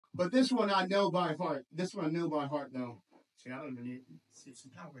But this one I know by heart. This one I know by heart now. See, I don't even need see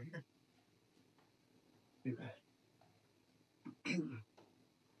some power here. Do that.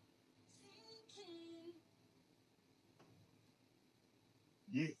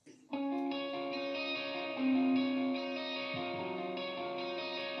 Yeah.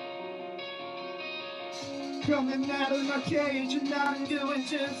 Coming out of my cage and I'm doing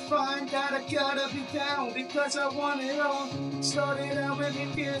just fine. Gotta be down because I want it all. Started out with a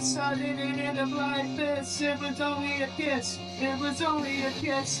kiss, I didn't end up like this. It was only a kiss, it was only a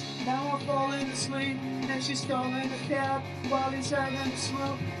kiss. Now I'm falling asleep and she's calling a cab while he's having a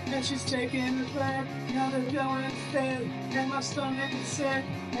smoke and she's taking a bath. Now they're going to bed and my stomach is sick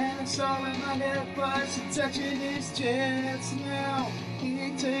and it's all in my head, but she's touching his chest now.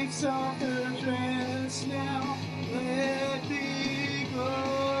 He takes off her dress now. Let me go.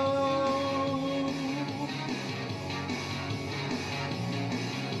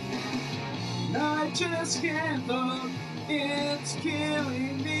 I just can't look. It's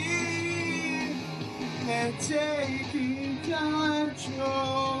killing me and taking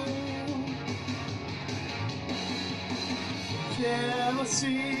control.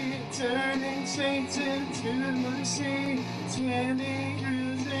 Jealousy turning saints into the sea, swimming,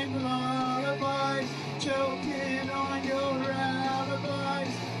 using lullabies, choking on your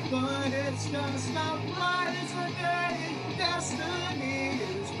alibis. But it's gonna stop right as the day. Destiny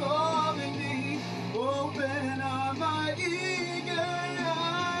is calling me. Open up my eager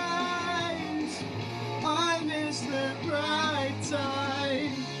eyes. I miss the bright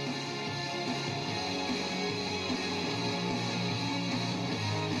side.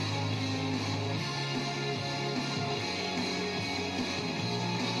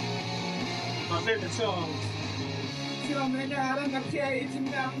 My favorite song. Coming out of my cage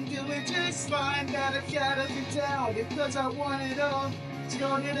and now I'm doing just fine. Gotta be down because I want it all.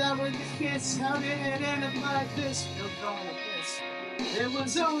 Started out with a kiss, how did it end up like this? No calling a kiss. It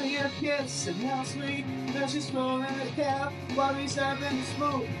was only a kiss, and now sweet. Now she's rolling a cab while he's having a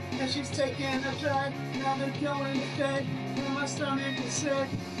smoke. And she's taking a drag, now they're going to bed. And my stomach is sick,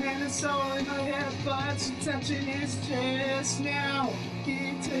 and it's all in my head. But she's touching his chest now.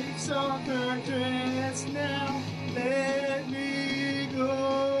 He takes off her dress now. Let me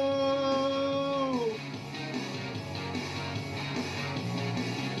go.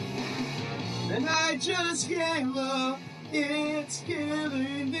 And I just can't look, it's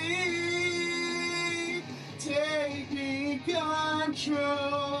killing me. Taking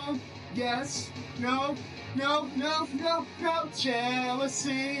control. Yes, no, no, no, no, no.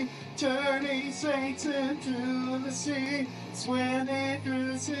 Jealousy turning saints into the sea, swimming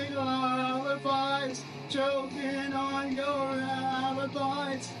through sing lullabies, choking on your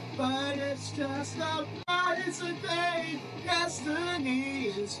alibis. But it's just a price of pain. Destiny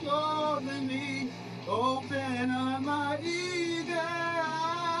is calling me. Open up my eager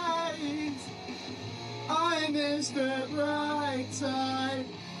eyes. I miss the bright side.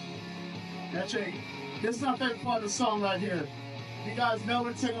 That's it. This is my favorite part of the song right here. You guys know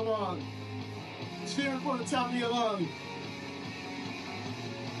it, sing along. It's favorite part of Tell Me Alone.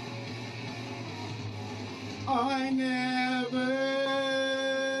 I never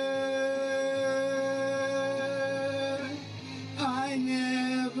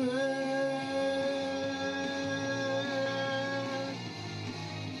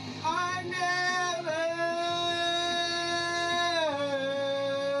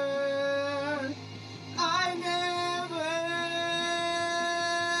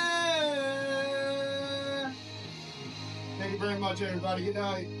Thank you very much, everybody. Good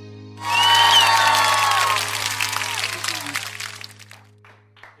night.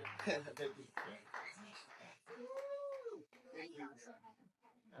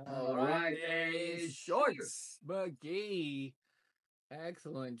 All right, there is Shorts MaGee.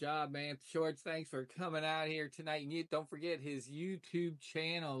 Excellent job, man. Shorts, thanks for coming out here tonight. And don't forget his YouTube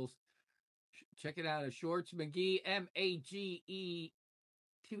channels. Check it out. Shorts MaGee, MaGee,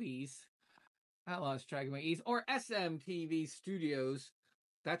 2 E's. I lost track of my E's. Or SMTV Studios.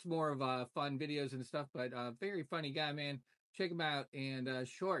 That's more of fun videos and stuff, but very funny guy, man. Check him out. And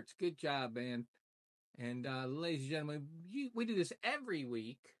Shorts, good job, man. And ladies and gentlemen, we do this every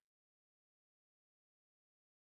week.